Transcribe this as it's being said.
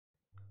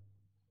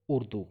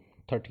Urdu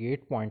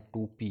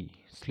 38.2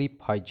 slip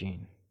hygiene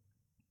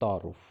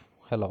تعارف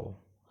hello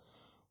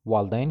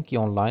والدین کی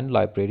آن لائن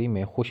لائبریری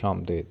میں خوش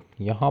آمدید۔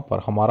 یہاں پر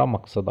ہمارا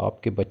مقصد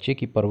آپ کے بچے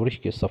کی پرورش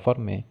کے سفر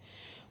میں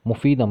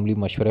مفید عملی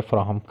مشورے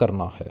فراہم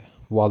کرنا ہے۔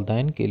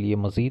 والدین کے لیے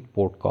مزید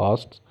پوڈ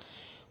کاسٹس،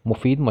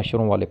 مفید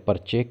مشوروں والے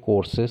پرچے،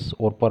 کورسز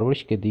اور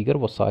پرورش کے دیگر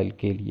وسائل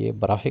کے لیے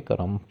براہ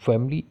کرم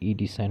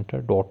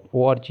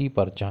familyedcenter.org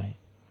پر جائیں۔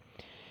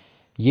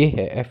 یہ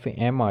ہے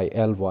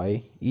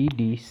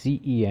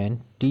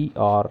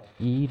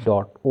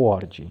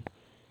familyedcenter.org۔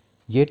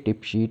 یہ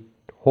ٹپ شیٹ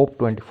ہوپ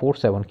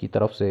 24/7 کی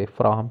طرف سے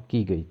فراہم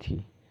کی گئی تھی۔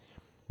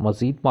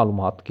 مزید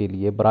معلومات کے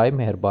لیے برائے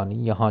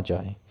مہربانی یہاں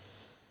جائیں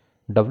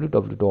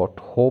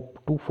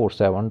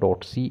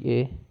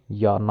www.hope247.ca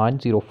یا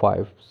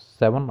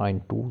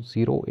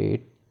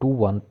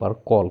 9057920821 پر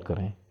کال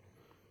کریں۔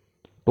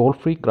 ٹول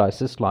فری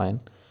کرائسس لائن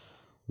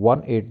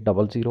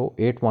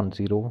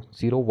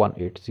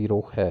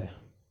 1800-810-0180 ہے۔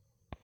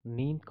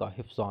 نیند کا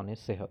حفظان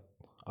صحت۔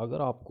 اگر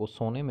آپ کو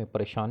سونے میں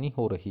پریشانی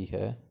ہو رہی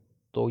ہے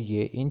تو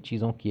یہ ان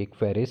چیزوں کی ایک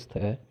فہرست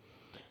ہے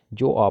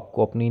جو آپ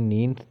کو اپنی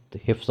نیند،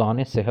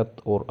 حفظان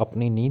صحت اور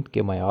اپنی نیند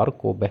کے معیار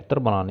کو بہتر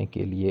بنانے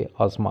کے لیے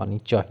آزمانی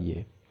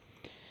چاہیے۔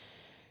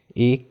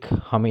 1.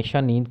 ہمیشہ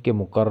نیند کے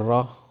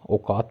مقررہ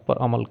اوقات پر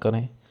عمل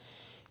کریں،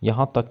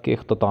 یہاں تک کہ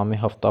اختتام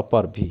ہفتہ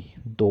پر بھی۔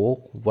 2.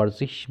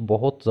 ورزش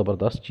بہت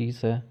زبردست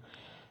چیز ہے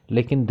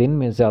لیکن دن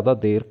میں زیادہ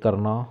دیر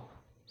کرنا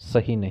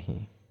صحیح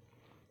نہیں۔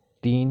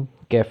 3.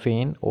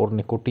 کیفین اور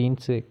نکوٹین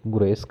سے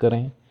گریز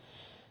کریں۔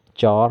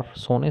 4.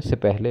 سونے سے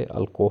پہلے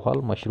الکوحل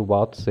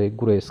مشروبات سے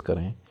گریز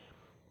کریں۔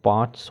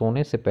 5.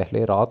 سونے سے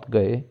پہلے رات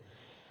گئے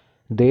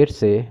دیر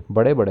سے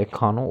بڑے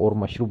کھانوں اور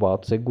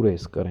مشروبات سے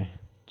گریز کریں۔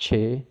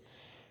 6.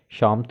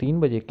 شام 3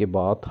 بجے کے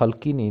بعد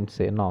ہلکی نیند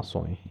سے نہ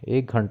سوئیں،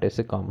 1 گھنٹے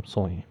سے کم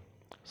سوئیں۔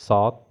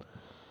 7.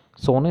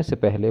 سونے سے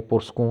پہلے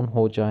پرسکون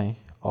ہو جائیں۔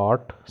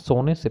 8.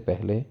 سونے سے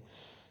پہلے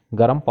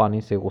گرم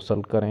پانی سے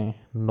غسل کریں۔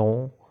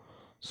 9.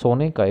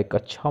 سونے کا ایک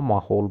اچھا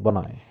ماحول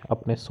بنائیں،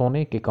 اپنے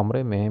سونے کے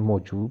کمرے میں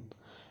موجود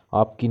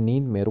آپ کی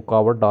نیند میں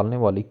رکاوٹ ڈالنے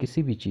والی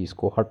کسی بھی چیز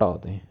کو ہٹا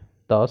دیں۔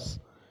 10.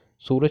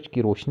 سورج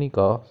کی روشنی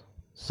کا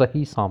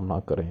صحیح سامنا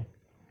کریں۔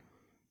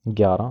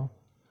 11.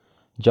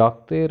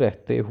 جاگتے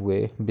رہتے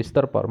ہوئے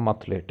بستر پر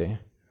مت لیٹیں۔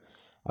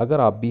 اگر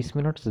آپ 20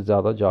 منٹ سے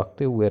زیادہ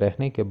جاگتے ہوئے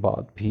رہنے کے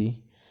بعد بھی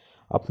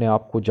اپنے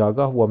آپ کو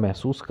جاگا ہوا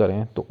محسوس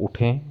کریں تو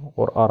اٹھیں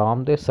اور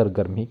آرام دہ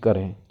سرگرمی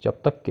کریں جب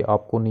تک کہ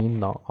آپ کو نیند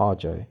نہ آ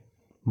جائے۔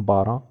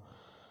 12.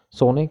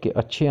 سونے کے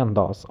اچھے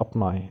انداز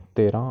اپنائیں۔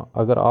 13.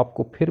 اگر آپ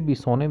کو پھر بھی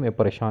سونے میں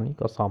پریشانی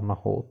کا سامنا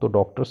ہو تو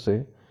ڈاکٹر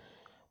سے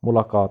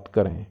ملاقات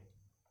کریں۔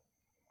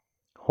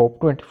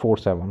 Hope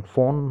 24/7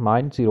 phone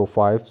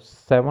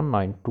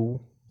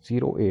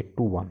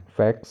 9057920821،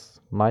 fax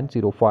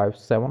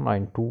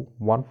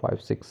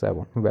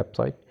 9057921567، web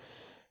site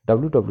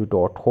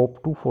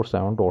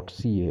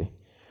www.hope247.ca۔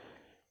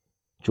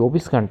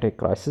 24 گھنٹے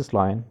کرائسس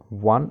لائن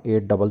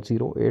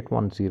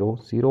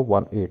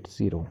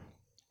 1800-810-0180۔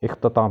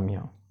 اختتامیہ۔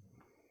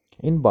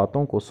 ان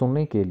باتوں کو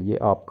سننے کے لیے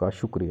آپ کا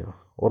شکریہ،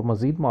 اور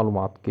مزید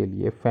معلومات کے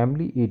لیے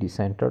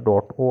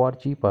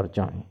familyedcenter.org پر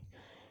جائیں۔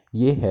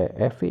 یہ ہے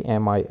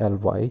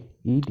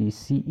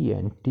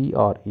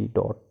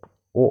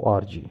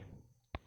familyedcenter.org۔